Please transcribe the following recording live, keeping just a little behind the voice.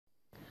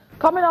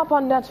Coming up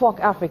on Network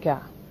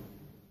Africa.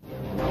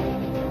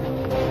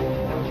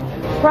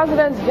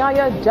 President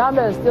Yahya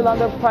Jammeh is still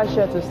under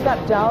pressure to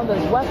step down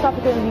as West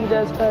African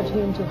leaders urge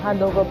him to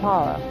hand over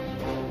power.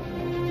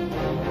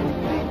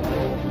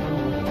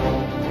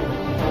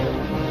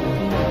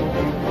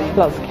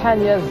 Plus,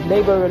 Kenya's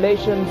Labor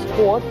Relations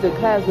Court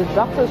declares the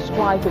doctor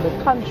strike in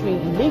the country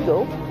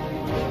illegal.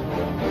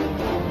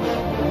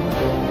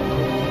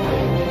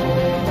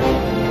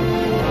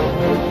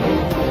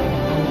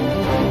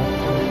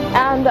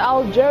 And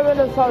Algerian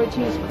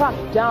authorities crack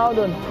down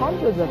on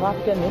hundreds of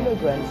African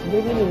immigrants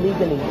living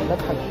illegally in the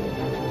country.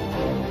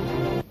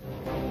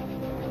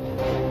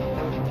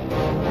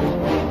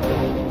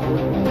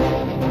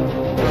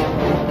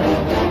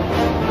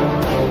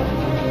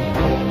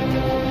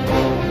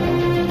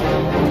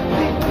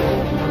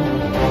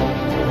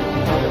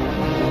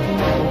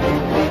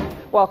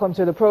 Welcome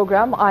to the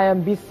program. I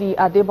am BC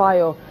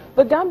Adebayo.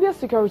 The Gambia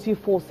security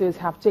forces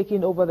have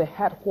taken over the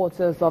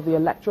headquarters of the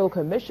Electoral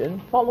Commission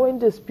following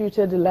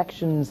disputed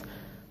elections.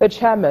 The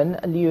chairman,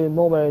 Liu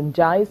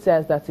Momer-Njai,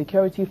 says that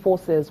security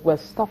forces were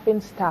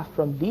stopping staff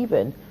from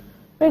leaving.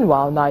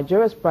 Meanwhile,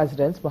 Nigeria's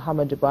President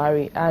Muhammadu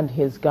Buhari and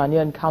his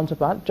Ghanaian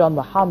counterpart John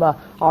Mahama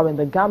are in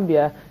the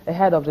Gambia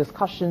ahead of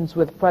discussions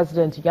with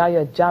President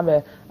Yahya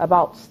Jammeh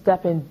about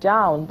stepping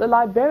down. The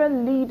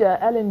Liberian leader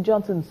Ellen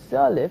Johnson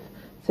Sirleaf,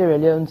 Sierra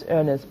Leone's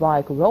Ernest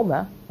Bai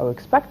Koroma are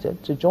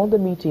expected to join the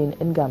meeting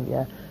in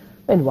Gambia.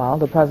 Meanwhile,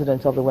 the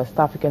president of the West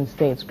African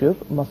States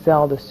Group,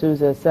 Marcel de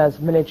Souza, says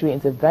military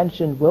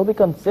intervention will be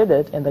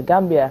considered in the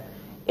Gambia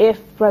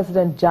if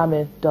President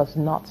Jammeh does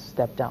not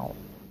step down.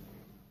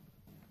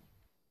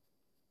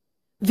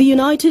 The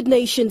United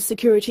Nations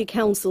Security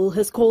Council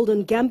has called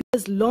on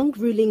Gambia's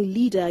long-ruling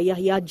leader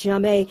Yahya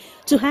Jammeh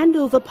to hand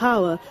over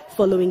power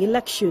following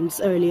elections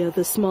earlier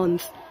this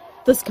month.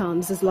 This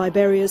comes as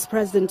Liberia's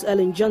President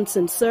Ellen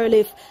Johnson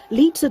Sirleaf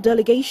leads a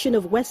delegation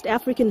of West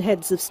African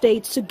heads of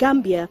state to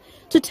Gambia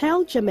to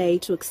tell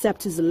Jammeh to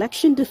accept his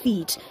election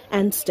defeat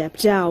and step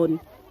down.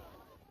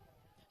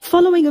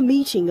 Following a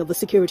meeting of the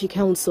Security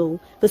Council,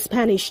 the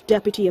Spanish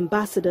Deputy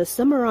Ambassador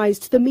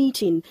summarized the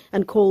meeting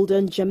and called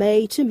on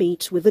Jammeh to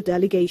meet with the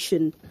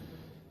delegation.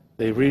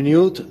 They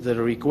renewed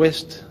the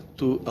request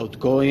to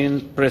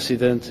outgoing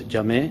President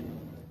Jammeh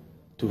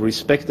to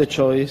respect the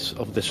choice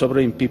of the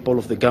sovereign people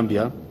of the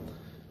Gambia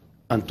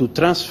and to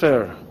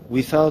transfer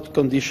without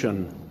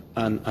condition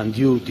and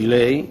undue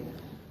delay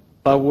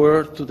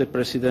power to the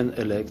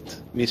President-elect,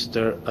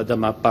 Mr.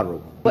 Adama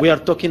Barrow. We are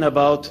talking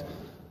about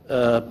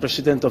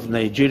President of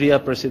Nigeria,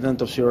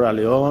 President of Sierra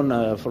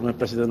Leone, former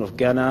President of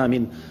Ghana. I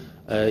mean,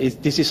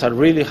 this is a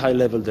really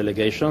high-level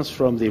delegation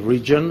from the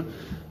region.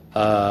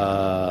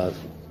 There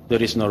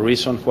is no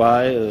reason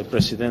why the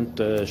President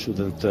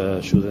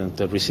shouldn't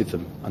receive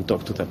them and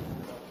talk to them.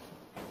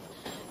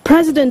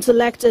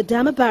 President-elect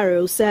Adama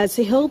Barrow says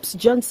he hopes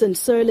Johnson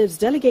Sirleaf's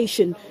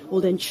delegation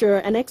will ensure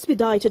an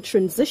expedited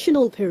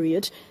transitional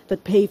period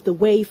that paved the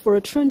way for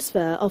a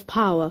transfer of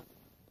power.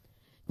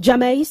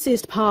 Jammeh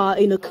seized power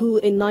in a coup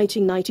in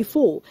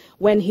 1994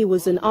 when he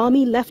was an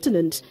army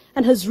lieutenant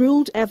and has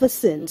ruled ever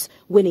since,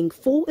 winning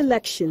 4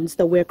 elections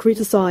that were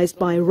criticized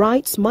by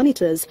rights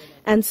monitors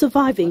and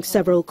surviving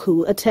several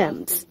coup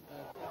attempts.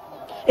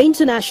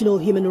 International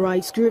human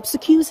rights groups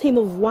accuse him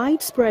of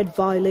widespread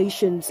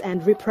violations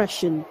and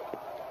repression.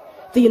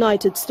 The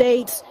United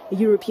States,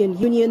 European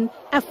Union,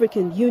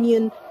 African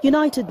Union,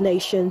 United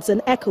Nations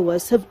and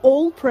ECOWAS have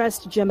all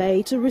pressed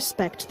Jammeh to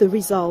respect the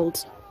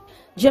result.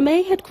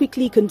 Jammeh had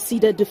quickly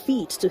conceded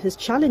defeat to his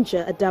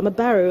challenger Adama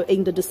Barrow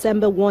in the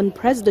December 1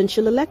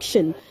 presidential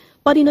election,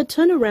 but in a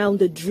turnaround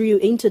that drew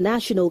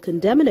international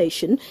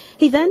condemnation,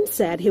 he then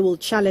said he will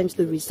challenge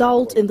the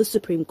result in the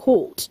Supreme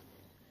Court.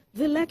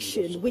 The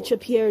election, which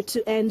appeared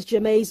to end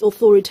Jammeh's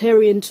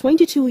authoritarian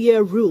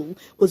 22-year rule,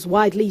 was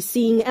widely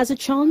seen as a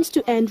chance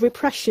to end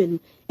repression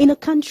in a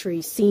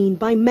country seen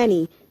by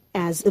many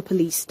as a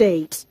police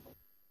state.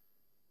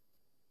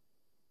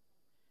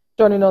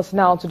 Joining us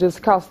now to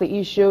discuss the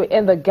issue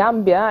in the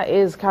Gambia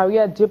is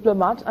career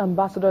diplomat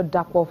Ambassador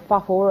Dapo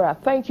Fafora.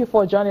 Thank you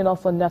for joining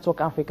us on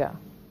Network Africa.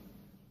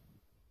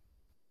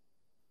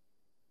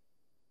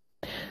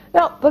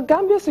 Now, the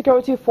Gambia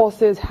security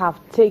forces have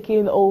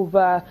taken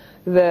over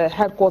the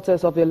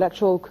headquarters of the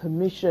Electoral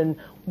Commission.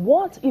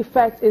 What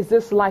effect is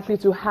this likely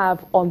to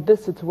have on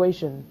this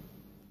situation?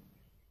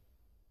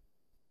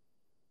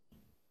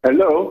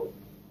 Hello?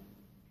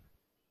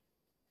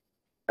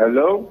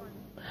 Hello?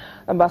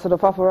 Ambassador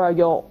Fafora,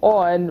 you're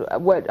on.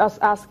 We're just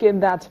asking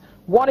that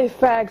what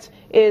effect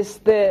is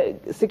the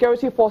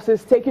security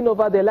forces taking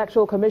over the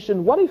Electoral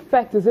Commission? What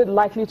effect is it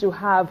likely to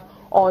have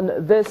on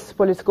this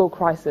political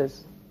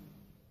crisis?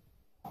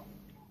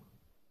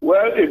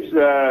 Well, it's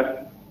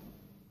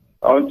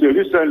until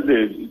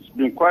recently, it's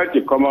been quite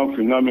a common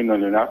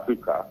phenomenon in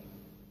Africa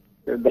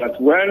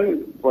that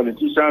when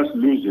politicians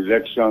lose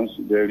elections,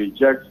 they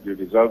reject the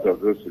result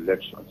of those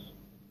elections.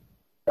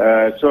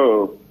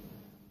 So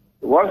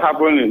what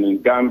happened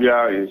in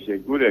Gambia is a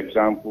good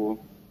example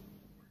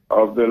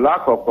of the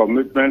lack of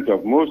commitment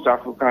of most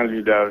African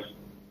leaders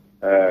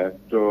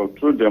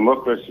to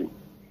democracy.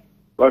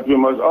 But we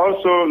must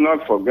also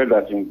not forget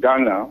that in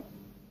Ghana,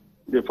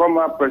 the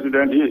former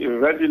president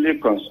readily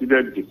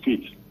considered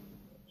defeat.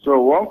 So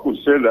one could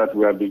say that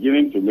we are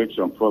beginning to make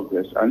some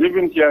progress. And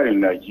even here in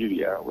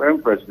Nigeria,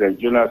 when President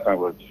Jonathan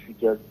was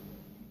defeated,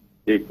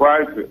 he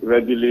quite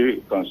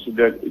readily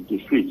considered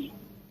defeat.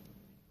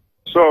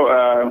 So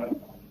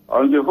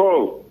on the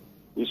whole,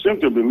 we seem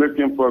to be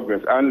making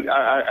progress. And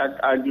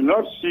I do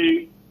not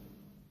see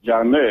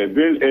Jammeh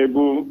being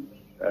able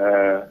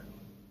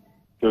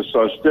to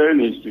sustain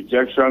his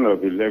rejection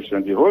of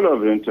election. The whole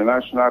of the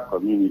international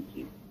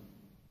community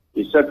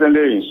is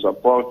certainly in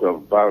support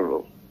of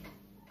Barrow.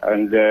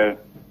 And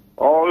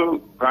all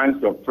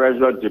kinds of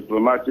pressure,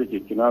 diplomatic,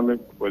 economic,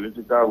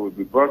 political, will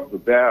be brought to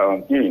bear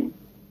on him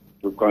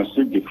to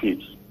concede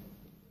defeat.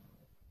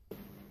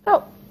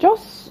 Now,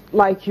 just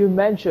like you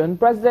mentioned,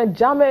 President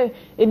Jammeh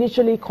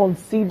initially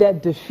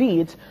conceded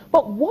defeat,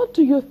 but what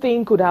do you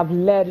think could have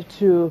led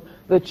to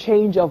the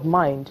change of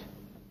mind?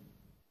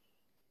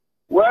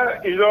 Well,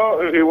 you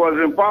know, he was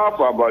in power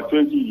for about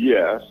 20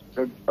 years,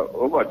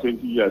 over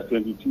 20 years,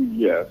 22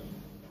 years.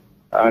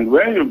 And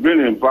when you've been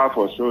in power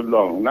for so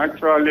long,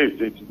 naturally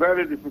it's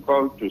very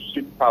difficult to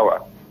seek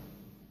power.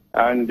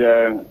 And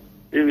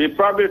he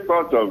probably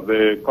thought of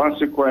the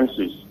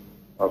consequences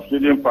of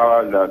ceding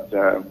power,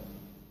 that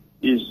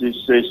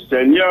his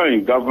tenure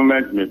in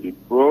government may be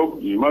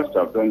probed. He must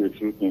have done a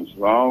few things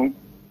wrong.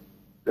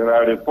 There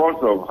are reports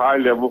of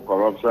high-level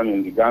corruption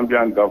in the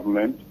Gambian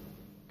government.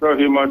 So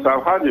he must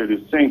have had a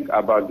rethink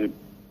about the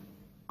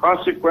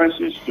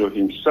consequences to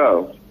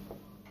himself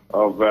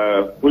of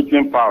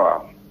putting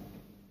power.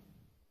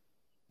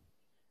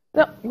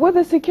 Now, with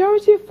the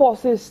security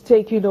forces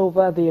taking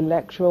over the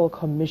Electoral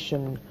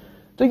Commission,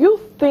 do you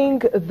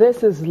think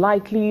this is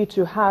likely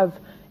to have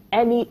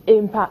any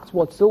impact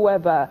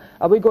whatsoever?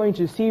 Are we going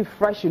to see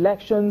fresh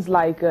elections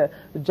like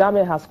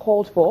Jammeh has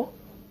called for?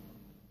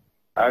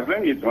 I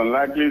think it's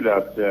unlikely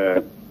that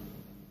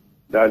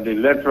the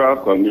Electoral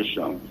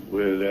Commission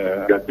will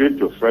agree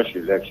to fresh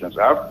elections.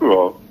 After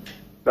all,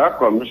 that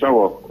commission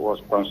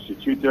was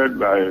constituted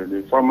by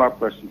the former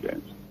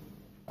president.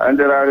 And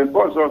there are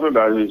reports also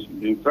that he's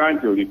been trying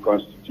to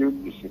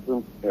reconstitute the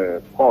Supreme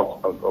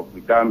Court of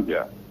the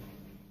Gambia,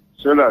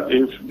 so that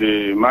if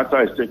the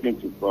matter is taken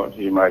to court,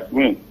 he might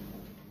win.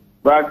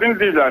 But I think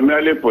these are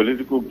merely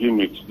political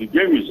gimmicks. The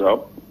game is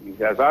up. He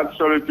has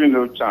absolutely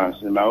no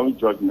chance, in my own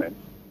judgment,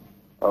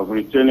 of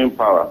retaining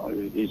power.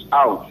 He's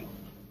out.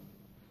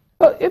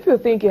 Well, if you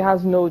think he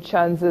has no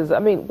chances, I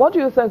mean, what do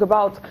you think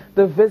about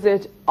the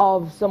visit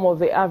of some of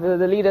the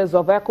leaders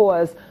of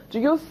ECOWAS? Do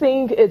you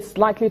think it's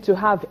likely to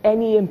have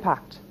any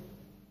impact?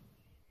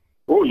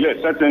 Oh, yes,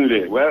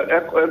 certainly. Well,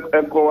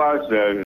 ECOWAS